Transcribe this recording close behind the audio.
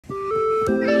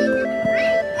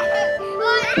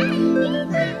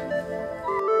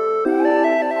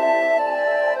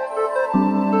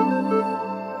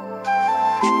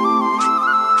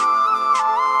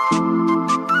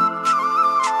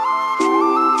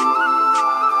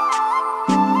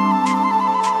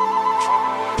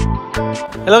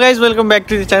Hello guys, welcome back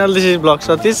to the channel. This is Vlog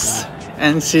Satish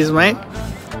and she is my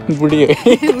बुढी है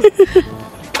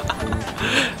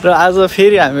र आज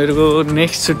फेरि हामीहरुको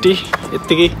नेक्स्ट छुट्टी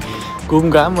यतिकै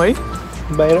घुमघाम है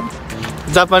बाहिर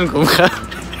जापान घुमघाम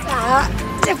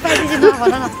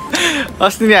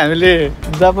अस्ति नै हामीले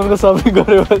जापानको सबै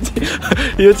गरेपछि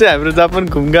यो चाहिँ हाम्रो जापान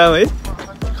घुमघाम है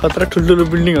खतरा ठुलठुलो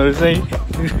बिल्डिङहरु चाहिँ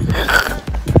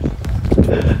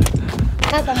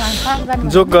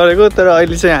जोक गरेको तर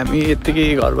अहिले चाहिँ हामी यतिकै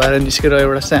घर बाहिर निस्केर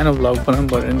एउटा सानो भ्लग बनाउनु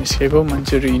भनेर निस्केको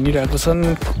मान्छेहरु हिँडिरहेको छन्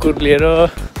कुकुर लिएर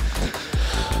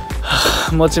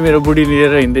म चाहिँ मेरो बुढी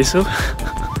लिएर हिँड्दै छु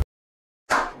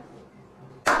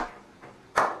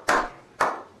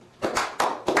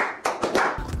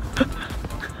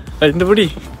हैन त बुढी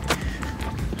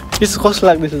यस्तो कस्तो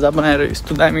लाग्दैछ जापान आएर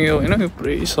यस्तो दामी हो हैन यो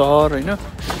पुरै सहर हैन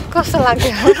कस्तो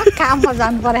लाग्यो काममा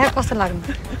जानु पर्यो कस्तो लाग्नु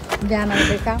बिहान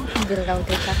उठे काम बेलुका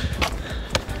उठे काम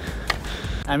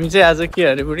हामी चाहिँ आज के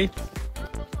अरे बुढी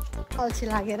अल्छी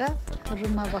लागेर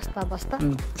रुममा बस्दा बस्दा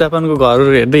जापानको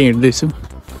घरहरु हेर्दै हिँड्दै छु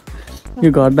यो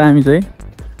घर दामी छ है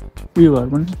यो घर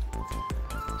पनि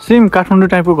सेम काठमाडौँ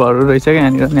टाइपको घरहरु रहेछ के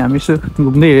यहाँनिर अनि हामी यसो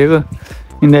घुम्दै हिँडेको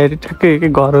हिँड्दाखेरि ठ्याक्कै एकै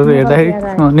घरहरु हेर्दाखेरि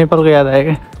नेपालको याद आयो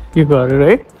क्या यो घरहरु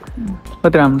है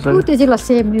कति राम्रो छ त्यो चाहिँ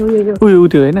सेम यो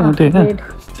त्यो हैन त्यो हैन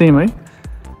सेम है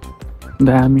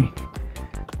दामी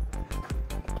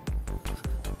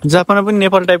जापानमा पनि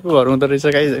नेपाल टाइपको घर हुँदो रहेछ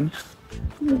गाइस हैन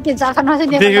के जापानमा चाहिँ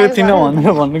नेपाल देखेको थिएन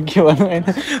भनेर भन्नु के भन्नु हैन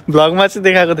भ्लगमा चाहिँ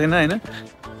देखाएको थिएन हैन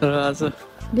तर आज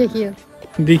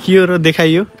देखियो र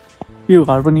देखाइयो यो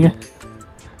घर पनि क्या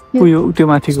उयो त्यो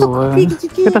माथिको हो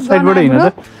यता साइडबाट हिँड्नु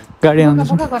त गाडी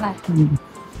आउँदैछ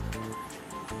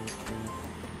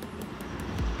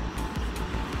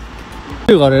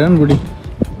त्यो घर हेर न बुढी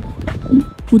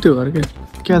त्यो घर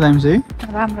क्या दामी छ है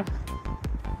राम्रो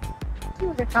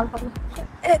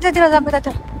ए त्यतिर जाऊ त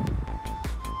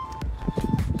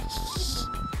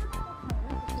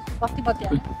बत्ती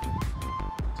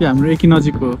त्यो हाम्रो एकी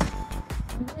नजिकको हो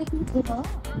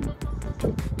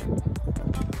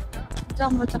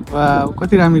वाउ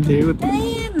कति राम्रो देखेको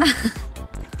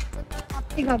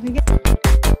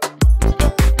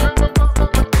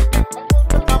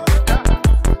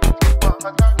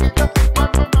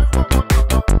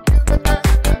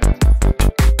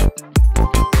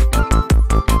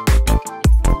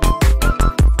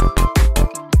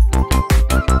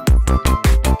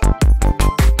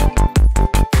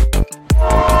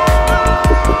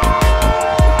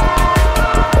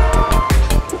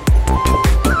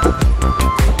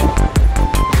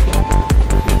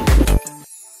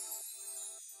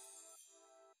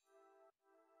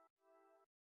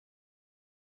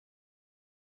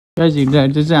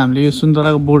हिँड्दाखेरि चाहिँ हामीले यो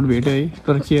सुन्तलाको बोर्ड भेट्यो है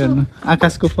तर के गर्नु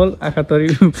आकाशको फल आँखा तरी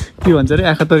के भन्छ अरे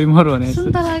आँखा तरी मर भने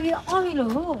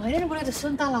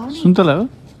सुन्तला हो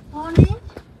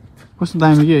कस्तो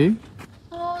दामी के है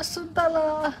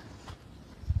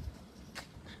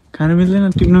खानु मिल्दैन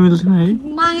टिप्नु मिल्दैन है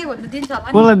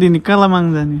कसलाई दिने काला माग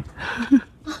जाने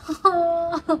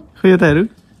खै यताहरू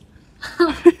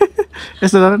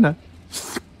यस्तो गर न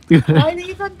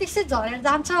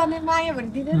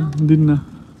दिन्न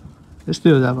यस्तै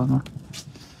हो जापानमा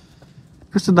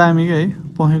कस्तो दामी क्या है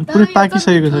पहेँलो पुरै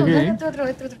पाकिसकेको छ कि है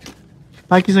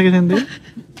पाकिसकेको छ नि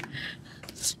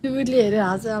त्यो हेरेर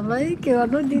हाँस के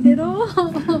गर्नु दिँदैन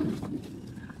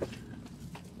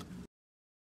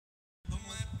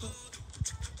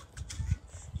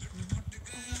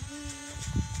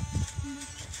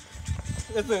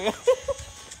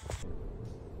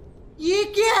ये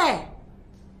क्या है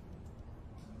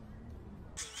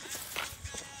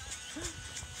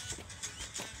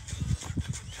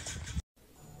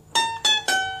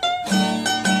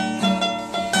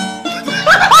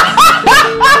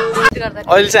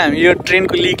अहिले चाहिँ हामी यो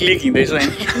ट्रेनको लिक हिँड्दैछौँ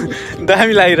होइन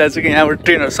दामी लागिरहेको छ कि यहाँबाट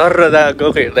ट्रेनहरू सर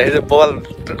गएको हेर्दाखेरि चाहिँ बल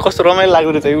कस्तो रमाइलो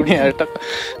लाग्दो रहेछ उनीहरू टक्क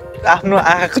आफ्नो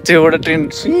आँखाको छेउबाट ट्रेन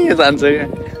सुइँ जान्छ क्या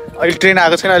अहिले ट्रेन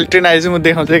आएको छैन अहिले ट्रेन आएपछि म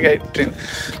देखाउँछु क्या ट्रेन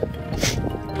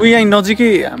ऊ यहाँ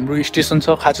नजिकै हाम्रो स्टेसन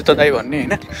छ खाचु तदाई भन्ने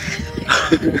होइन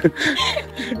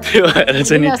त्यो भएर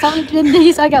चाहिँ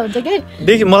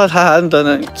मलाई थाहा नि त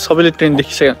सबैले ट्रेन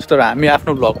देखिसकेको हुन्छ तर हामी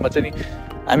आफ्नो भ्लगमा चाहिँ नि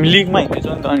हामी लिगमा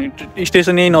हिँड्दैछौँ नि त अनि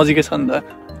स्टेसन यहीँ नजिकै छ नि त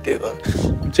त्यो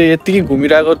चाहिँ यत्तिकै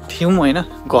घुमिरहेको थियौँ होइन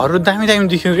घरहरू दामी दामी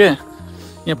देख्यौँ क्या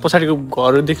यहाँ पछाडिको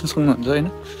घरहरू देख्न सक्नुहुन्छ होइन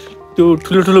त्यो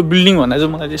ठुलो ठुलो बिल्डिङ भन्दा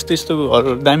चाहिँ मलाई यस्तो यस्तो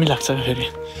घरहरू दामी लाग्छ फेरि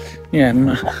यहाँ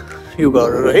हेर्नु यो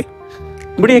घरहरू है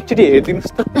बुढी एकचोटि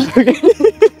हेरिदिनुहोस् त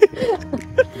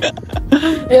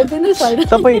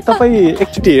तपाईँ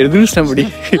एकचोटि हेरिदिनुहोस् न बुढी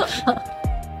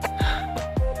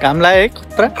घाम लाग्यो है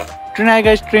खतरा ट्रेन आयो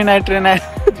गाइस ट्रेन आयो ट्रेन आयो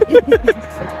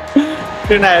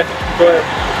ट्रेन आयो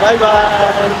बाई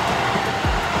बाई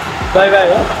बाई बाई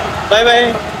हो बाई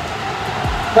बाई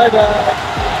बाई बाई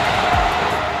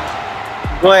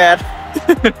गयो यार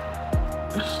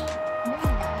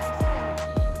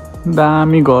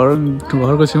दामी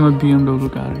घरको छेउमा BMW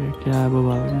कार क्या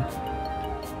बाबा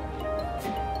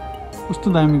कस्तो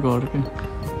दामी घर क्या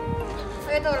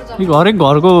हरेक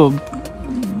घरको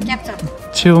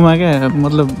छेउमा क्या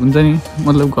मतलब हुन्छ नि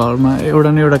मतलब घरमा एउटा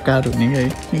न एउटा कार हुने क्या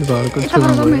घरको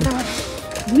छेउमा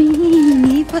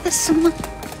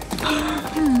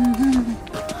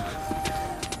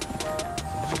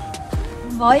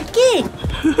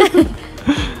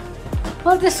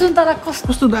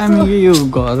कस्तो दामी यो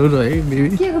घरहरू है बेबी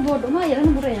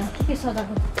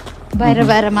बाहिर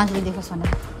बाहिर मान्छेले देखाउँछ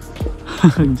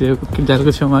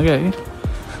झ्यालको छेउमा क्या है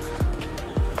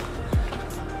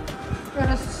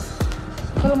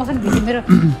मेरो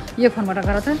यो फोनबाट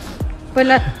गर त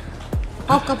पहिला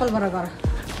कपालबाट गर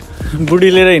बुढी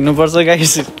लिएर हिँड्नुपर्छ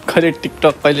गाइस कहिले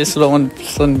टिकटक कहिले स्लो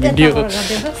मोसन भिडियो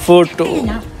फोटो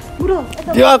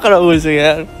त्यो आकार हुन्छ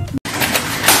यार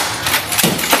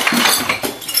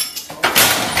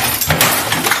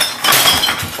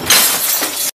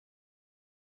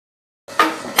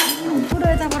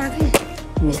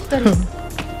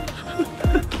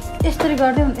यस्तरी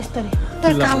गर्दै हुन् यस्तरी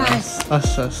तर काला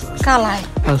काला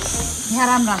यहाँ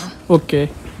राम्रो आएको ओके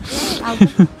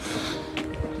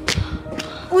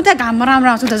उता घाममा राम्रो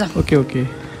आउँछ त ओके ओके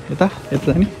यता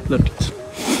यता नि ल ठिक छ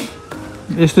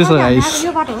यस्तै छ गाइस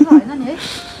यो बाटो हो त हैन नि है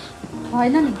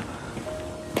हैन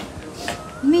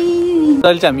नि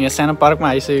अहिले चाहिँ हामी यहाँ सानो पार्कमा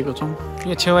आइसकेको छौँ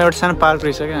यहाँ छेउमा एउटा सानो पार्क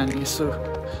रहेछ क्या अनि यसो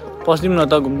पस्दिउँ न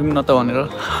त घुम्दिउँ न त भनेर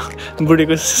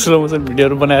बुढीको स्लो मोसन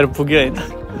भिडियोहरू बनाएर पुग्यो होइन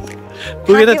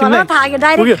पुग्यो त तिमीलाई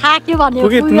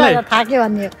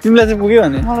तिमीलाई चाहिँ पुग्यो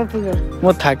भने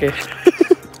म थाकेँ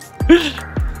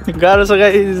गाह्रो छ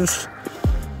गाइस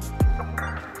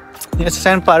यहाँ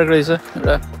सानो पार्क रहेछ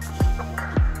एउटा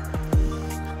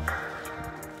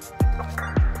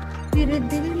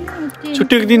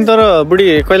छुट्टीको दिन तर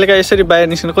बुढी कहिलेकाहीँ यसरी बाहिर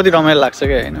निस्किनु कति रमाइलो लाग्छ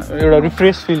क्या होइन एउटा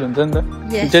रिफ्रेस फिल हुन्छ नि त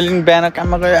जहिले पनि बिहान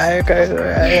काममा गयो आयो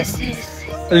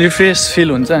रिफ्रेस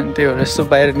फिल हुन्छ अनि त्यही भएर यस्तो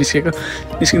बाहिर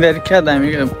निस्किँदाखेरि क्या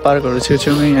दामी पार्कहरू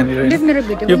छेउछेउमै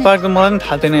यहाँनिर यो पार्क त मलाई पनि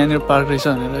थाहा थिएन यहाँनिर पार्क रहेछ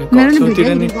भनेर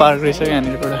छेउतिर नि पार्क रहेछ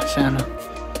यहाँनिर एउटा सानो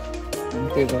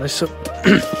त्यही भएर यसो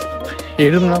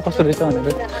हेरौँ न कस्तो रहेछ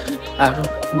भनेर आएको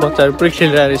बच्चाहरू पुरै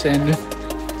खेलिरहेको रहेछ यहाँनिर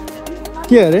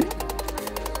के अरे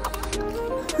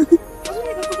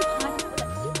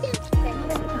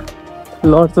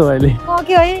लड्छ अहिले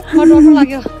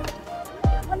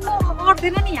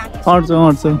अड्छ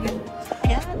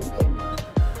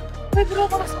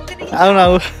आऊ न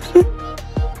आऊ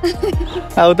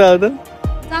आऊ त अड्छ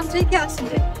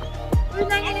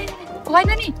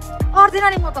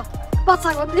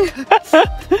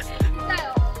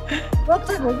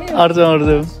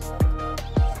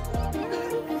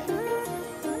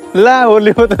ला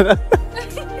ओले हो त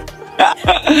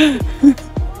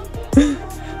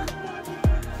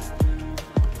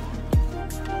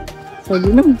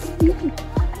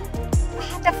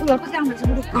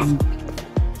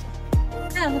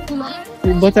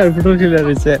बच्चाहरू फुटबल खेलेर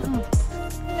रहेछ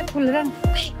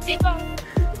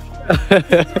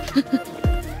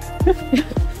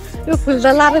यो फुल त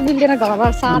लाएर मिल्दैन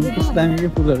घरबाट साथै दामीकै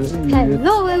फुलहरू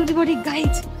hello everybody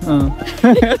guys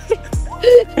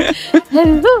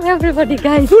hello everybody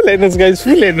guys फुल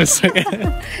हेर्नुहोस् हेर्नुहोस्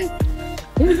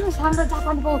हाम्रो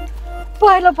जापानको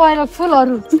पहिलो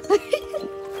फुलहरू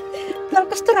तर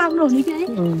कस्तो राम्रो हुने कि है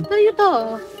तर यो त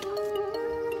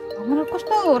हाम्रो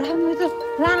कस्तो राम्रो त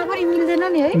लान पनि मिल्दैन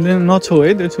नि है नछो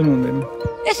है त्यो छुनु हुँदैन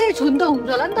यसरी छुन त हुन्छ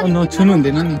होला नि त नछुनु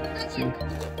हुँदैन नि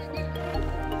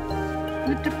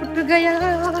पुट्टु गया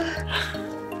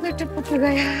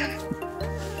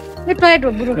यो टोयलेट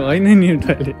हो बुढो होइन नि यो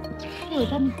टोयलेट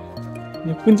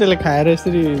कुन चाहिँले खाएर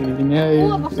यसरी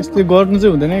यस्तो गर्नु चाहिँ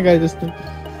हुँदैन गाई जस्तो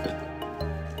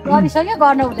गरिसक्यो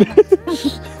गर्न हुँदैन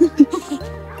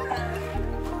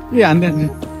ए हान्दैन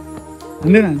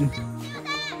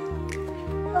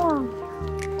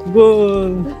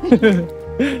गोल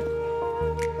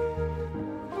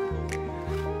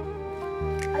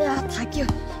थाक्यो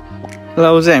ल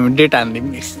अब चाहिँ हामी डेट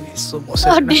हान्दिउँ यसो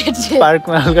बसेर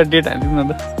पार्कमा हल्का डेट हान्दिउँ न त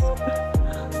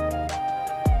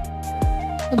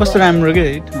कस्तो राम्रो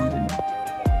के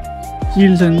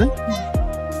चिल छ नि त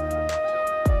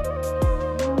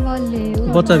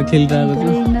बच्चाहरू खेलिरहेको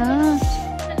थियो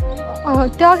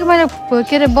त्यो अघि मैले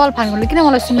के अरे बल फान्नुले किन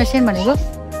मलाई सुमेसेन भनेको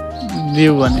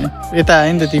दिउ भने यता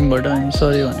आयो नि त तिमीबाट अनि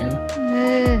सरी भनेको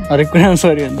हरेक कुरामा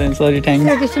सरी भन्छ नि सरी थ्याङ्क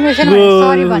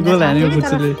गोल हान्यो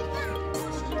बुच्चुले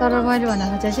तर मैले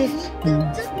भनेको चाहिँ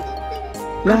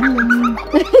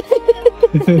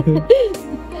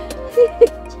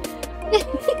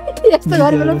यस्तो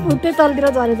गरेर फुट्दै तलतिर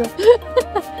झरेछ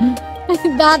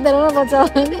दाँतहरू बच्चा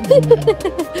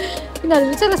किनभने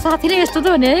बिचरा साथीले यस्तो त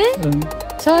हुने है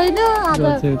छैन आज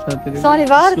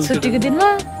शनिबार छुट्टीको दिनमा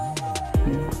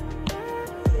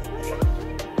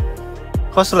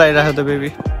कस्तो लागिरहेको त बेबी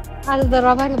आज त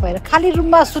रमाइलो भएर खाली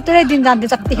रुममा सुतेरै दिन जान्थ्यो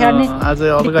जतिखेर नि आज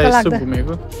अलगा यस्तो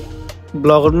घुमेको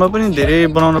ब्लगरमा पनि धेरै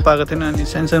बनाउन पाएको थिएन अनि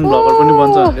सानो सानो ब्लगर पनि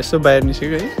बन्छ भनेर यसो बाहिर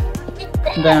निस्केको है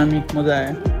दामी मजा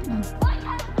आयो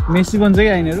मेसी बन्छ कि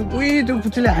आइनहरू उही त्यो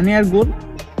पुच्चीले हाने यार गोल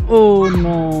ओ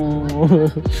नो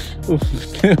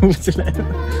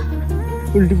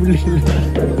उल्टी पुल्टी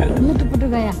मुटु पुटु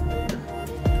गया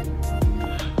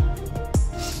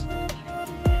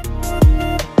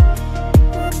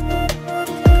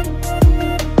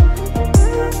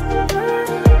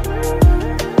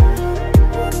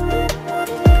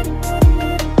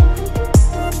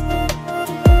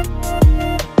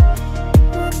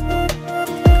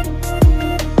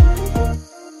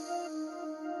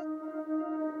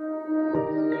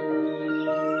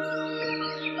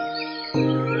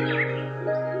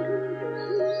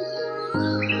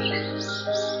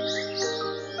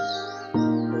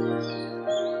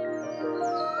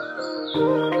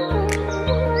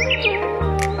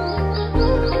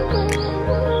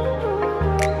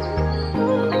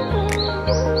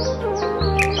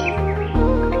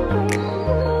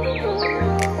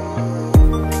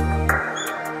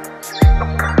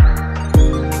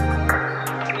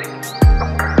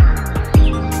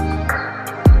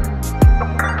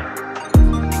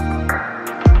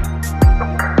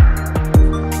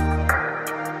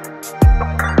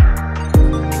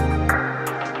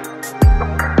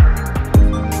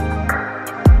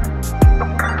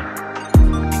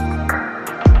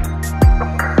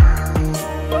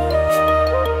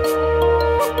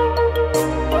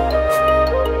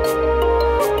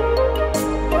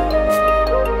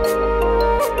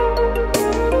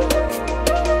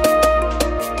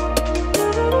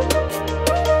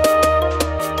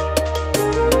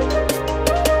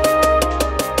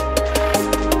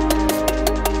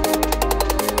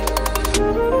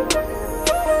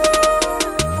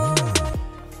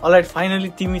अलराइट फाइनली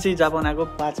तिमी चाहिँ जापान आएको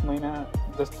 5 महिना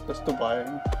जस्तो भयो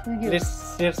होइन लेट्स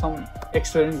सेयर सम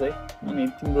एक्सपिरियन्स है अनि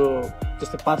तिम्रो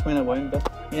जस्तै 5 महिना भयो नि त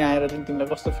यहाँ आएर चाहिँ तिमीलाई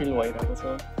कस्तो फिल भइरहेको छ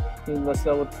जस्तै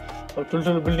अब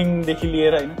ठुल्ठुलो बिल्डिङदेखि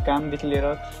लिएर होइन कामदेखि लिएर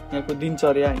यहाँको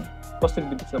दिनचर्या होइन कसरी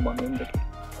बित्छ भन्दै नि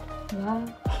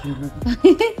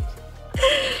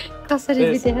कसरी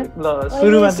बित्यो ल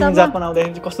सुरुमा तिमी जापान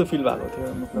आउँदाखेरि चाहिँ कस्तो फिल भएको थियो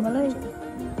मलाई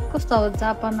कस्तो अब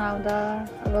जापान आउँदा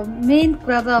अब मेन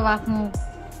कुरा त अब आफ्नो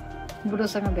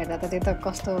बुढोसँग भेट्दा त त्यो त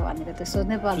कस्तो भनेर त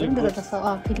सोध्नै पर्दैन नि त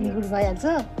फिलिङ गुड भइहाल्छ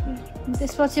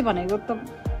त्यसपछि भनेको त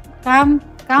काम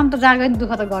त जहाँ गयो नि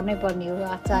दुःख त गर्नै पर्ने हो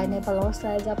चाहे नेपाल होस्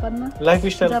चाहे जापानमा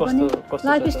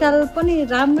लाइफस्टाइल पनि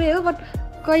राम्रै हो बट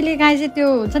कहिले काहीँ चाहिँ त्यो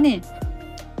हुन्छ नि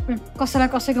कसैलाई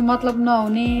कसैको मतलब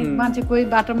नहुने मान्छे कोही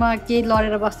बाटोमा केही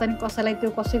लडेर बस्दा नि कसैलाई त्यो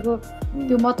कसैको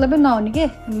त्यो मतलबै नहुने के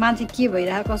मान्छे के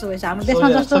भइरहेको कसो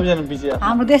भइरहेको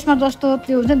हाम्रो देशमा जस्तो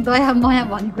त्यो हुन्छ नि दया माया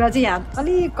भन्ने कुरा चाहिँ यहाँ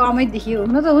अलिक कमै देखियो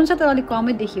हुन त हुन्छ तर अलिक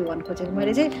कमै देखियो भन्नु खोजेको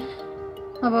मैले चाहिँ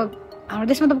अब हाम्रो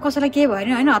देशमा त कसैलाई केही भयो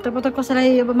नि होइन हतपत कसैलाई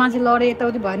अब मान्छे लडे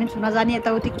यताउति भयो नि छुन जाने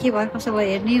यताउति के भयो कसो भयो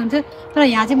हेर्ने हुन्छ तर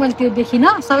यहाँ चाहिँ मैले त्यो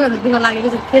देखिनँ सबैभन्दा दुःख लागेको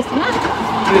चाहिँ त्यसमा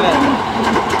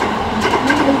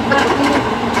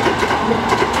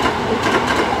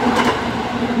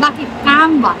बाँकी काम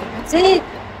भनेको चाहिँ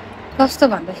कस्तो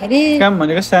भन्दाखेरि काम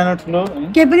भनेको सानो ठुलो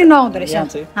केही पनि नहुँदो रहेछ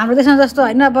हाम्रो देशमा जस्तो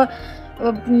होइन अब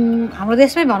हाम्रो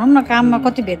देशमै भनौँ न काममा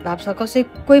कति भेदभाव छ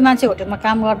कोही मान्छे होटलमा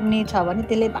काम गर्ने छ भने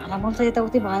त्यसले भाडा मोल्छ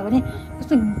यताउति भयो भने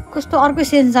कस्तो अर्कै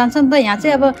सेन्स जान्छ नि त यहाँ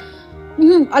चाहिँ अब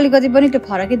अलिकति पनि त्यो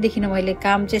फरकै देखिनँ मैले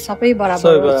काम चाहिँ सबै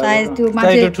बराबर हो चाहे त्यो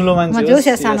मान्छे होस्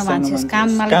या सानो मान्छे होस्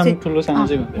काममा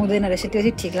हुँदैन रहेछ त्यो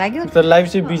चाहिँ ठिक लाग्यो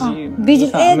बिजी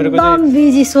एकदम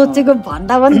बिजी सोचेको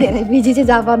भन्दा पनि धेरै बिजी चाहिँ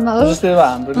जापानमा हो जस्तै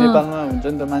हाम्रो नेपालमा हुन्छ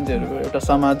नि त मान्छेहरूको एउटा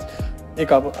समाज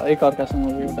एकअर्कासँग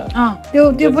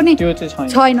त्यो पनि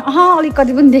छैन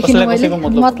अलिकति पनि देखिनँ मैले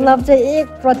मतलब चाहिँ एक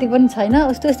प्रति पनि छैन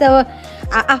उस्तो यस्तै अब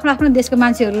आफ्नो आफ्नो देशको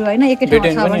मान्छेहरू होइन एकै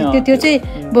ठाउँमा छ भने त्यो चाहिँ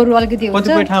बरु अलिकति हुन्छ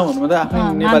अब हाम्रो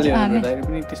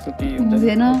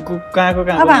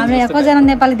यहाँ कतिजना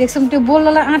नेपाली देख्छौँ त्यो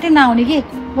बोल्नलाई आँटै नआउने कि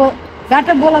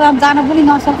बाटो बोल्दा जान पनि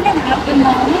नसक्ने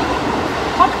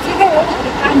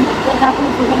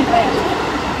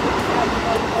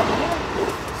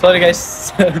सरी गाइस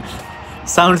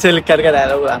साउन्ड चाहिँ अलिक क्यारकार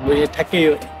आएर हाम्रो यो ठ्याक्कै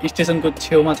यो स्टेसनको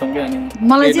छेउमा छौँ क्या अनि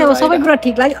मलाई चाहिँ अब सबै कुरा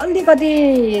ठिक लाग्यो अलिकति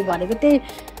भनेको त्यही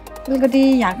अलिकति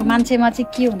यहाँको मान्छेमा चाहिँ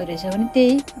के हुँदो रहेछ भने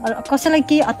त्यही कसैलाई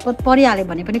केही अत्पत परिहाल्यो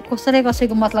भने पनि कसैलाई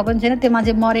कसैको मतलब पनि छैन, त्यो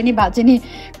मान्छे मरे नि बाँचे नि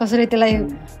कसैले त्यसलाई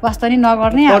वास्ता नि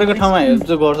नगर्ने परेको ठाउँमा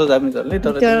हेर्छ गर्छ जापानिजहरूले,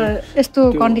 तर त्यो यस्तो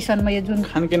कन्डिसनमा यो जुन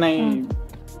खानकिनै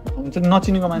हुन्छ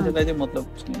नचिनेको मान्छेलाई चाहिँ मतलब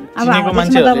अब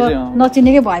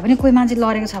नचिनेकै भए पनि कोही मान्छे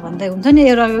लडेको छ भने त हुन्छ नि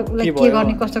एउटालाई के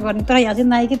गर्ने कस्तो गर्ने, तर यहाँ चाहिँ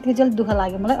नाइकै त्यो चाहिँ दुःख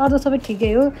लाग्यो मलाई। अरू सबै ठिकै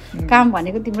हो, काम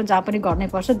भनेको तिम्रो जहाँ पनि गर्नै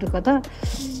पर्छ, दुःख त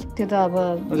त्यो त अब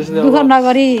दुःख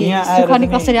नगरी सुख नि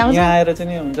कसरी आउँछ। यहाँ आएर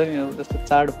चाहिँ हुन्छ नि अब जस्तो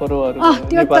चाडपर्वहरू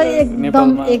त्यो त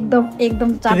एकदम एकदम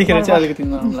एकदम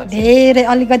चाडपर्व धेरै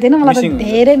अलिकति होइन मलाई त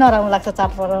धेरै नराम्रो लाग्छ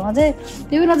चाडपर्वमा चाहिँ।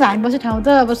 त्यो पनि नच हामी बस्ने ठाउँ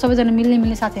त अब सबैजना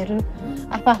मिल्ने साथीहरू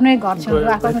आफ्नै घर छेउको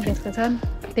आफ्नो देशको छन्,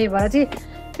 त्यही भएर चाहिँ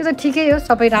त्यो त ठिकै हो,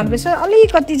 सबै राम्रै छ।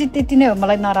 अलिकति चाहिँ त्यति नै हो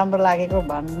मलाई नराम्रो लागेको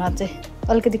भन्न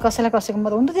चाहिँ, अलिकति कसैलाई कसैको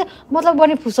मतलब हुन्छ त्यो मतलब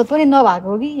गर्ने फुर्सद पनि नभएको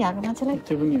हो कि यहाँको मान्छेलाई।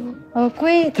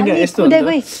 कोही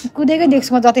कुदेकै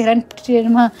देख्छु म जतिखेर नि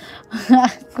ट्रेनमा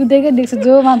कुदेकै देख्छु,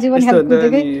 जो मान्छे पनि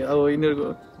कुदेकै। अब यिनीहरूको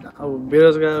अब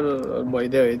बेरोजगार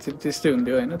भइदियो भए चाहिँ त्यस्तै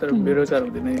हुन्थ्यो होइन, तर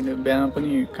बेरोजगार हुँदैन, यिनीहरू बिहान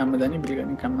पनि काममा जाने बेलुका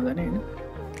पनि काममा जाने होइन,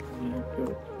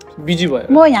 बिजी भयो।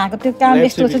 म यहाँको त्यो काम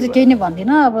यस्तो चाहिँ केही नै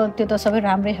भन्दिनँ, अब त्यो त सबै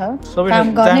राम्रै छ,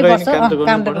 काम गर्नैपर्छ,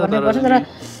 काम त गर्नैपर्छ, तर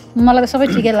मलाई त सबै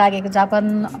ठिकै लागेको।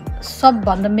 जापान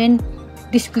सबभन्दा मेन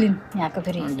डिसिप्लिन यहाँको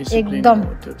फेरि एकदम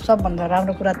सबभन्दा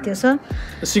राम्रो कुरा त्यो छ।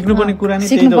 सिक्नुपर्ने कुरा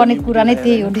नै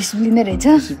त्यही हो, डिसिप्लिन नै रहेछ।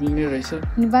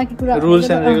 अनि बाँकी कुरा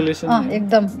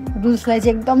एकदम रुल्सलाई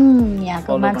चाहिँ एकदम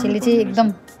यहाँको मान्छेले चाहिँ एकदम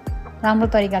राम्रो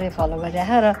तरिकाले फलो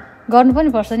गरिरहेको र गर्नु पनि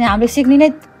पर्छ नि, हामीले सिक्ने नै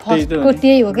फर्स्टको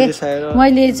त्यही हो कि।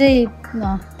 मैले चाहिँ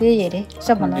त्यही हेरेँ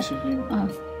सबभन्दा,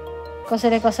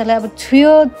 कसैलाई अब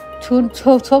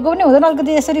छोएको पनि हुँदैन,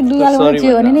 अलिकति यसरी लुगाले पनि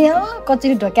छुयो भने नि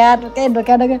कचरी ढोक्या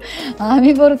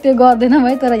हामी बरु त्यो गर्दैनौँ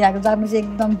है। तर यहाँको जानु चाहिँ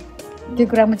एकदम त्यो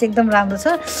कुरामा चाहिँ एकदम राम्रो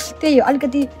छ। त्यही हो,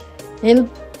 अलिकति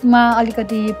हेल्पमा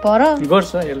अलिकति पर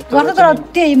गर्छ, तर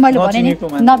त्यही मैले भने नि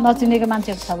नचिनेको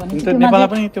मान्छेहरू छ भने होइन,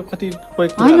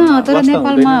 तर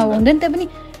नेपालमा हुँदैन, त्यो पनि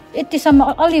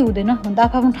यतिसम्म अलि हुँदैन, हुन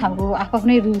त आफ्नो ठाउँको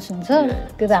आफ्नै रुल्स हुन्छ,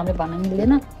 त्यो त हामीले भन्न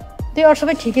मिल्दैन। त्यो अरू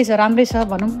सबै ठिकै छ, राम्रै छ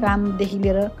भनौँ, कामदेखि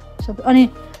लिएर सबै। अनि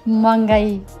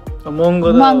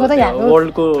महँगो त यहाँको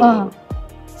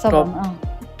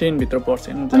ट्रेन भित्र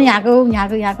पर्छ। अनि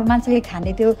यहाँको मान्छेले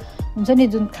खाने त्यो हुन्छ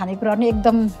नि जुन खानेकुरा नि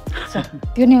एकदम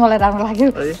त्यो नि मलाई राम्रो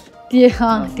लाग्यो,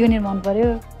 त्यो नि मन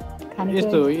पर्यो।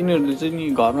 यस्तो यिनीहरूले चाहिँ नि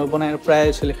घरमा बनाएर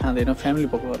प्रायः जसोले खाँदैन, फ्यामिली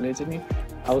भएकोहरूले चाहिँ नि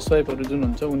हाउसवाइफहरू जुन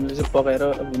हुन्छ उनीहरूले चाहिँ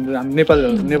पकाएर, अब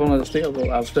नेपालमा जस्तै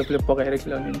अब हाउसवाइफले पकाएर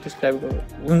खिलाउने त्यस्तो टाइपको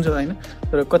हुन्छ होइन,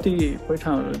 तर कतिपय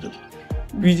ठाउँहरू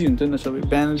बिजी हुन्छ नि सबै,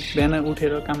 बिहान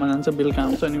उठेर काममा जान्छ, बेलुका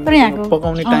आउँछ, अनि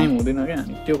पकाउने टाइम हुँदैन क्या।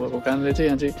 अनि त्यो भएको कारणले चाहिँ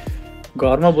यहाँ चाहिँ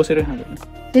घरमा बसेर खाँदैन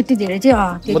त्यति धेरै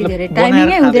चाहिँ,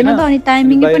 टाइमिङै हुँदैन त, अनि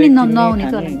टाइमिङै पनि नहुने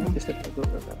त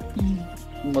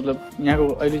मतलब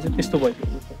यहाँको अहिले चाहिँ त्यस्तो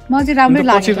भइसक्यो। म चाहिँ राम्रै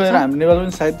लाग्यो, पछि गएर हामी नेपाल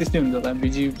पनि सायद त्यस्तै हुन्छ होला,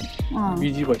 बिजी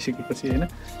भइसकेपछि होइन।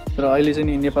 तर अहिले चाहिँ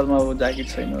नि नेपालमा अब जागिर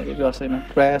छैन, रोजगार छैन,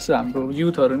 प्रायः जस्तो हाम्रो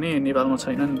युथहरू नै नेपालमा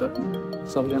छैन नि त,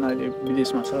 सबजना अहिले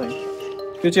विदेशमा छ है।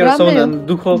 त्यो चाहिँ सबभन्दा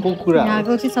दुःखको कुरा।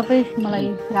 यहाँको चाहिँ सबै मलाई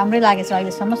राम्रै लागेको छ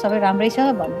अहिलेसम्म, सबै राम्रै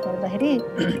छ भन्नुपर्दाखेरि।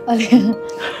 अलि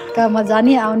काममा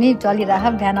जाने आउने चलिरह,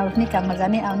 बिहान उठ्ने काममा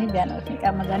जाने आउने, बिहान उठ्ने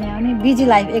काममा जाने आउने, बिजी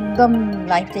लाइफ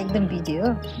लाइफ चाहिँ एकदम बिजी हो।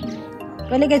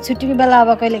 कहिलेकाहीँ छुट्टीको बेला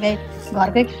अब कहिलेकाहीँ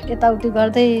घरकै यताउति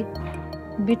गर्दै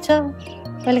बित्छ,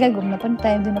 कहिलेकाहीँ घुम्न पनि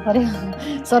टाइम दिनु पर्यो,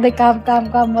 सधैँ काम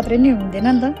मात्रै नि हुँदैन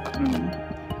नि त।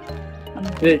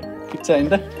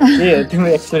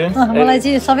 मलाई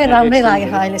चाहिँ सबै राम्रै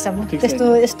लाग्यो अहिलेसम्म,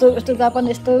 यस्तो जापान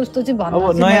यस्तो चाहिँ भन्नु।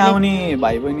 अब नयाँ आउने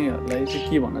भाइ बहिनीहरूलाई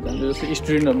चाहिँ के भन्न चाहन्छु, जस्तो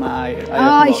स्टुडेन्टहरूमा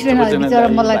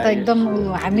स्टुडेन्टहरू मलाई त एकदम,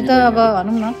 हामी त अब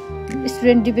भनौँ न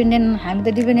स्टुडेन्ट डिपेन्डेन्ट, हामी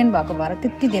त डिपेन्डेन्ट भएको भएर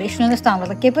त्यति धेरै स्टुडेन्ट जस्तो हाम्रो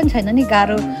त केही पनि छैन नि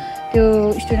गाह्रो। त्यो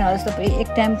स्टुडेन्टहरू जस्तो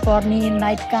एक टाइम पढ्ने,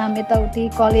 नाइट काम, यताउति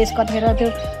कलेज कटेर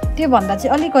त्यो भन्दा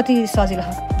चाहिँ अलिकति सजिलो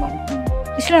छ।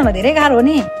 स्टुडेन्टहरूलाई धेरै गाह्रो हो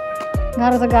नि,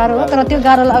 गाह्रो त गाह्रो हो, तर त्यो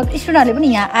गाह्रो स्टुडेन्टहरूले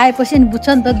पनि यहाँ आएपछि नि बुझ्छ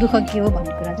नि त दुःख के हो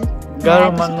भन्ने कुरा चाहिँ।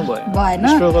 भएन,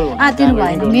 आत्तिनु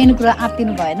भएन, मेन कुरा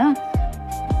आत्तिनु भएन।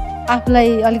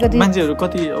 आफूलाई अलिकति मान्छेहरू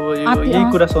कति अब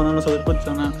यही कुरा सुनाउन सक्छ,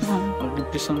 कतिजना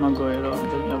डिप्रेसनमा गएर अब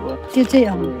त्यो चाहिँ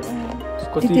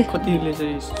कतिले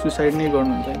चाहिँ सुसाइड नै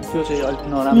गर्नुहुन्छ, त्यो चाहिँ अलिक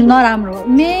नराम्रो।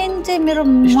 मेन चाहिँ मेरो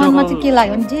मनमा चाहिँ के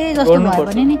लाग्यो भने जे जस्तो भयो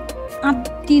भने नि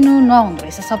आत्तिनु नहुँदो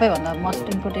रहेछ, सबैभन्दा मोस्ट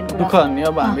इम्पोर्टेन्ट कुरा। दुःख भन्ने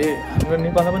अब हाम्रो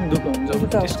नेपालमा पनि दुःख हुन्छ,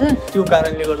 त्यो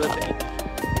कारणले गर्दा चाहिँ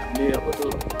हामीले अब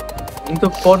त्यो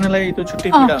पढ्नेलाई त्यो छुट्टै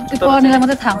कुरा हुन्छ, पढ्नेलाई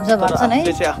मात्रै थाहा हुन्छ भन्छन् है।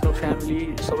 त्यो चाहिँ आफ्नो फ्यामिली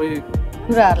सबै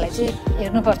कुराहरूलाई चाहिँ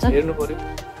हेर्नुपर्छ हेर्नु पर्यो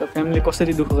र फ्यामिलीले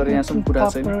कसरी दुःख गरेर यहाँसम्म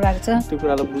पुऱ्याएको छैन त्यो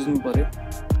कुरालाई बुझ्नु पर्यो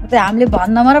त्यही हामीले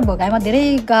भन्नमा र भोगाइमा धेरै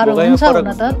गाह्रो हुन्छ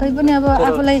हुन त तैपनि अब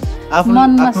आफूलाई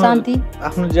मनमा शान्ति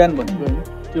आफ्नो ज्यान भनेको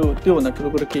होइन त्योभन्दा ठुलो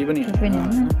कुरो केही पनि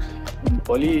होइन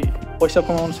भोलि पैसा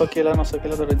कमाउन सकेला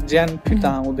नसकेला तर ज्यान फिर्ता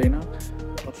आउँदैन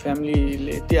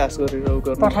फ्यामिलीले यति आश गरेर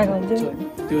गर्नु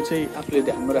त्यो चाहिँ आफूले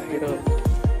ध्यानमा राखेर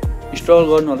स्ट्रगल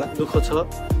गर्नु होला दुःख छ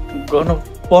गर्नु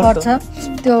पर्छ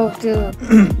त्यो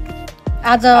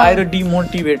आज आएर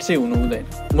डिमोटिभेट चाहिँ हुनु हुँदैन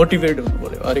मोटिभेट हुनु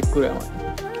पर्यो हरेक कुरामा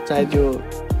चाहे त्यो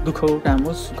दुःखको काम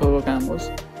होस् सुखको काम होस्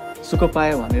सुख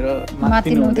पायो भनेर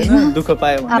मात्तिनु हुँदैन दुःख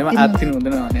पायो भनेर आत्तिनु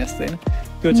हुँदैन भने जस्तो होइन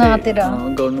त्यो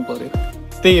चाहिँ गर्नु पर्यो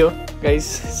त्यही हो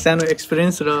गाइस सानो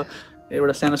एक्सपिरियन्स र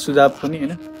एउटा सानो सुझाव पनि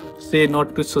होइन से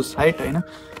नट टु सोसाइट होइन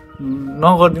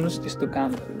नगरिदिनुहोस् त्यस्तो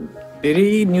कामहरू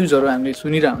धेरै न्युजहरू हामीले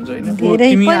सुनिरहेको हुन्छ होइन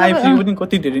तिमी आइपुग्यो पनि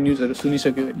कति धेरै न्युजहरू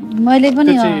सुनिसक्यो मैले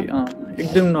पनि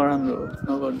एकदम नराम्रो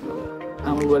नगर्नु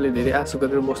आमा बुवाले धेरै आशा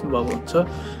गरेर बस्नुभएको हुन्छ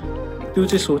त्यो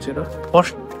चाहिँ सोचेर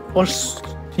फर्स्ट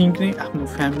थिङ नै आफ्नो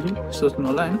फ्यामिली सोच्नु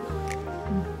होला होइन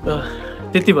र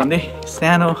त्यति भन्दै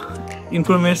सानो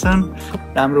इन्फर्मेसन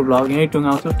हाम्रो भ्लग यहीँ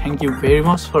टुङ्गाउँछु thank you very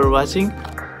much for watching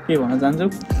के भन्न चाहन्छु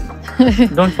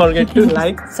don't forget to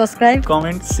like subscribe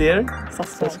comment share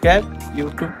subscribe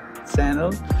YouTube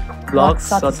channel vlogs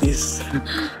Satish.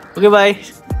 Okay, bye.